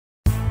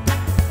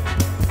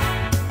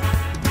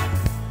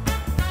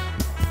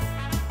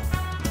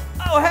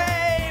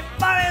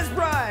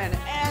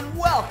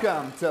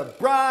Welcome to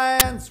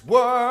Brian's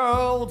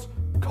World,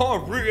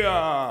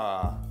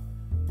 Korea.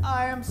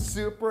 I am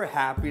super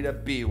happy to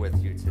be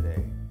with you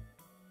today.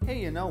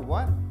 Hey, you know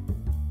what?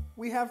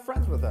 We have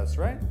friends with us,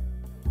 right?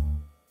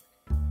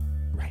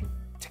 Right,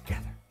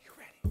 together. You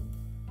ready?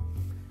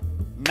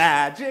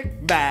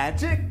 Magic,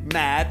 magic,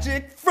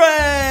 magic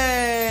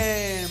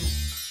frame!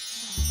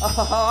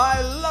 Oh,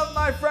 I love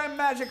my friend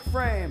Magic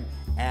Frame.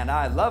 And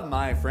I love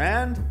my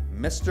friend,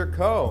 Mr.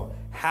 Ko.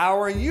 How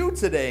are you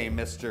today,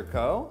 Mr.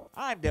 Ko?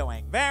 I'm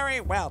doing very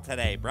well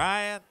today,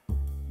 Brian.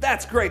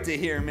 That's great to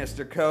hear,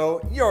 Mr. Ko.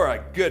 You're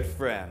a good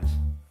friend.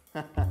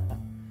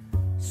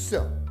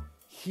 So,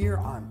 here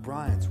on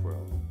Brian's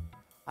World,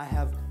 I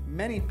have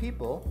many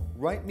people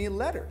write me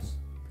letters.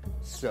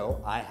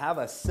 So, I have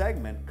a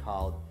segment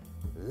called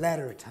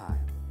Letter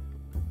Time.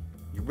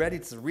 You ready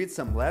to read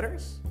some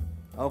letters?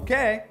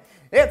 Okay,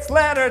 it's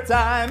letter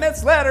time,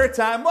 it's letter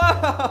time.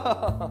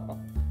 Whoa!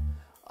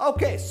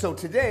 Okay, so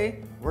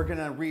today we're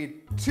gonna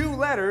read 2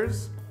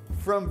 letters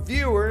from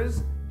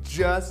viewers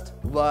just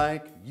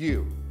like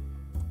you.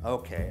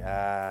 Okay,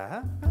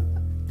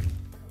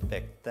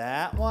 pick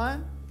that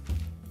one.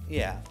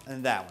 Yeah,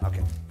 and that one,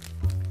 okay.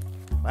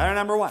 Letter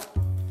number 1.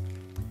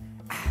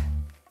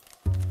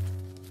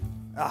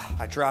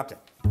 I dropped it.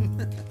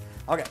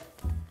 Okay,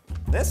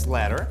 this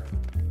letter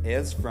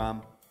is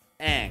from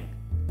Ang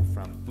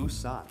from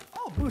Busan.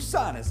 Oh,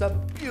 Busan is a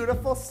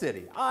beautiful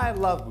city. I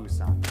love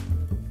Busan.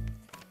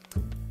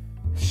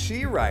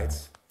 She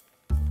writes,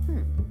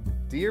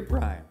 Dear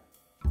Brian,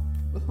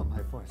 oh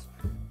my voice.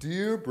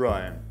 Dear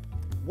Brian,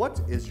 what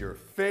is your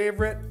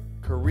favorite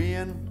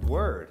Korean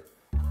word?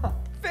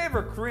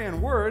 Favorite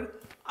Korean word?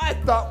 I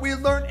thought we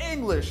learned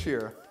English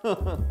here.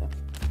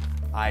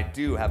 I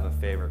do have a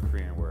favorite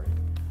Korean word.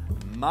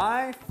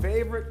 My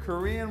favorite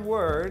Korean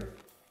word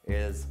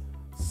is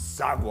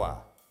sagwa.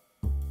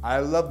 I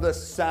love the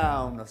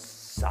sound of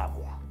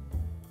sagwa.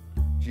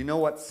 Do you know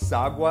what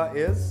sagwa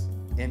is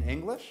in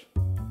English?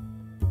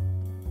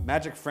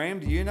 Magic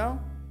Frame, do you know?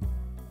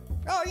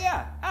 Oh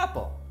yeah,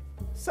 apple.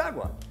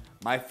 Sagwa.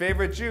 My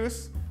favorite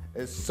juice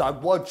is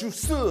sagwa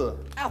juice,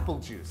 apple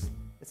juice.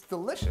 It's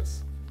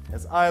delicious.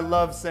 As I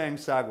love saying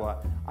sagwa.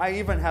 I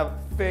even have a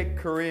fake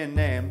Korean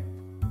name,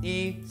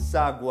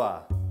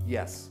 sagwa.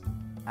 Yes,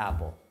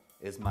 apple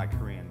is my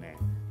Korean name,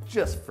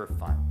 just for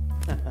fun.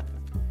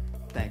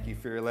 Thank you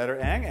for your letter,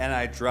 Ang. And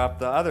I dropped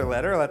the other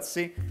letter. Let's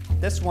see.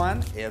 This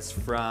one is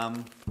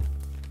from...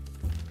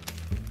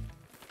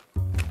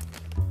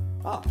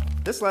 Oh,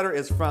 this letter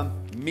is from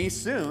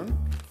Misoon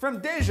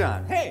from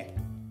Daejeon. Hey,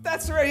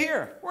 that's right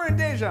here. We're in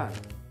Daejeon.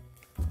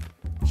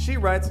 She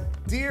writes,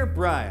 Dear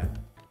Brian,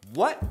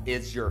 what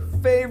is your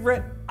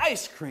favorite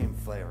ice cream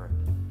flavor?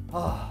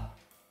 Oh,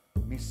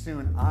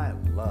 Misoon, I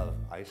love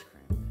ice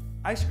cream.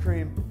 Ice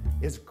cream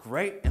is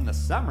great in the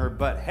summer,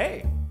 but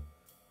hey,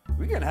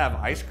 we can have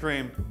ice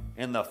cream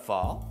in the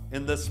fall,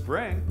 in the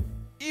spring,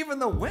 even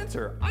the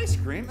winter. Ice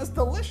cream is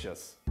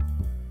delicious.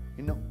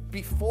 You know,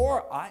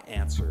 before I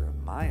answer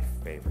my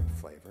favorite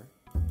flavor,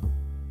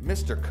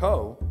 Mr.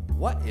 Ko,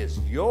 what is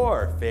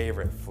your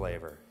favorite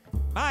flavor?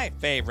 My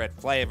favorite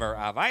flavor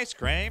of ice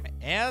cream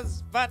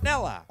is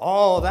vanilla.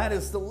 Oh, that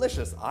is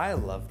delicious. I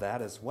love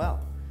that as well.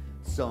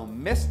 So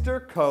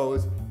Mr.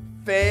 Ko's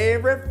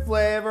favorite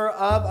flavor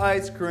of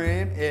ice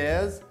cream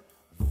is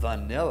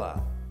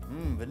vanilla.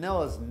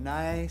 Vanilla is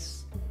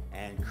nice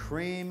and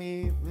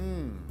creamy.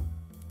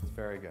 It's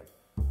very good.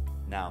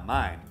 Now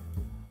mine.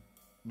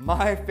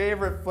 My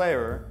favorite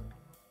flavor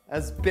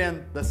has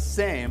been the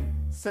same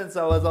since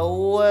I was a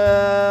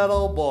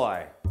little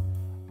boy.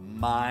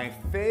 My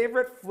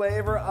favorite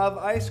flavor of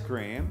ice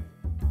cream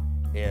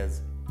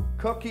is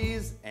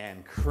cookies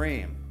and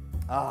cream.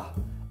 Ah,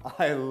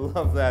 I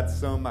love that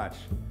so much.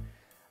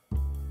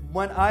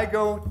 When I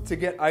go to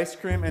get ice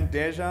cream in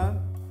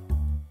Daejeon,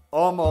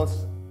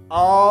 almost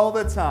all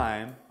the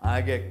time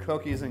I get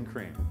cookies and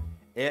cream.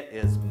 It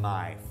is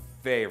my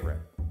favorite.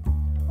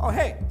 Oh,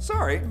 hey,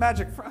 sorry,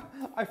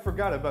 I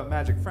forgot about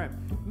Magic Frame.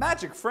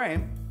 Magic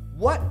Frame,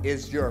 what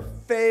is your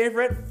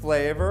favorite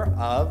flavor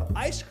of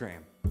ice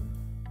cream?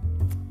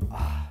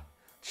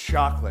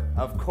 Chocolate,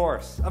 of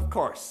course, of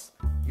course.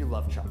 You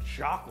love chocolate.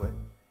 Chocolate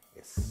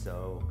is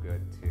so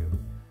good too.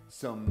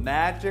 So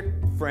Magic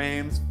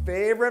Frame's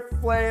favorite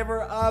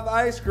flavor of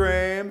ice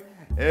cream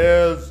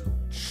is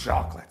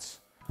chocolate.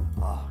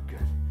 Oh,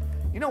 good.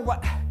 You know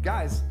what,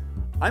 guys?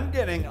 I'm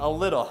getting a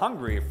little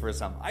hungry for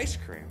some ice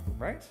cream,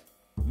 right?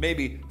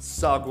 Maybe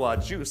sagwa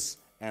juice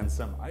and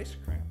some ice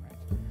cream, right?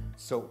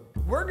 So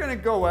we're gonna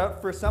go out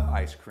for some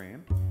ice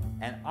cream,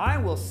 and I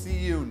will see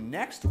you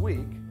next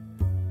week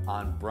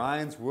on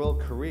Brian's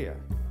World Korea.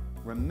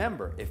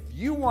 Remember, if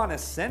you want to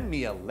send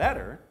me a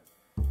letter,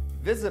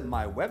 visit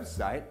my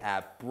website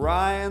at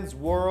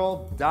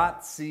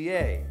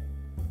briansworld.ca.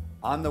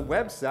 On the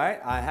website,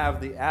 I have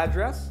the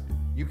address.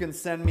 You can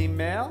send me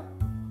mail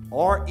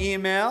or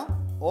email,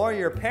 or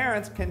your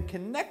parents can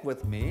connect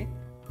with me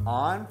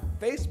on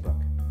Facebook.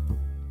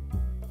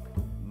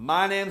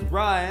 My name's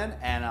Brian,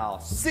 and I'll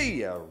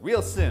see you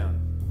real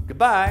soon.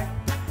 Goodbye.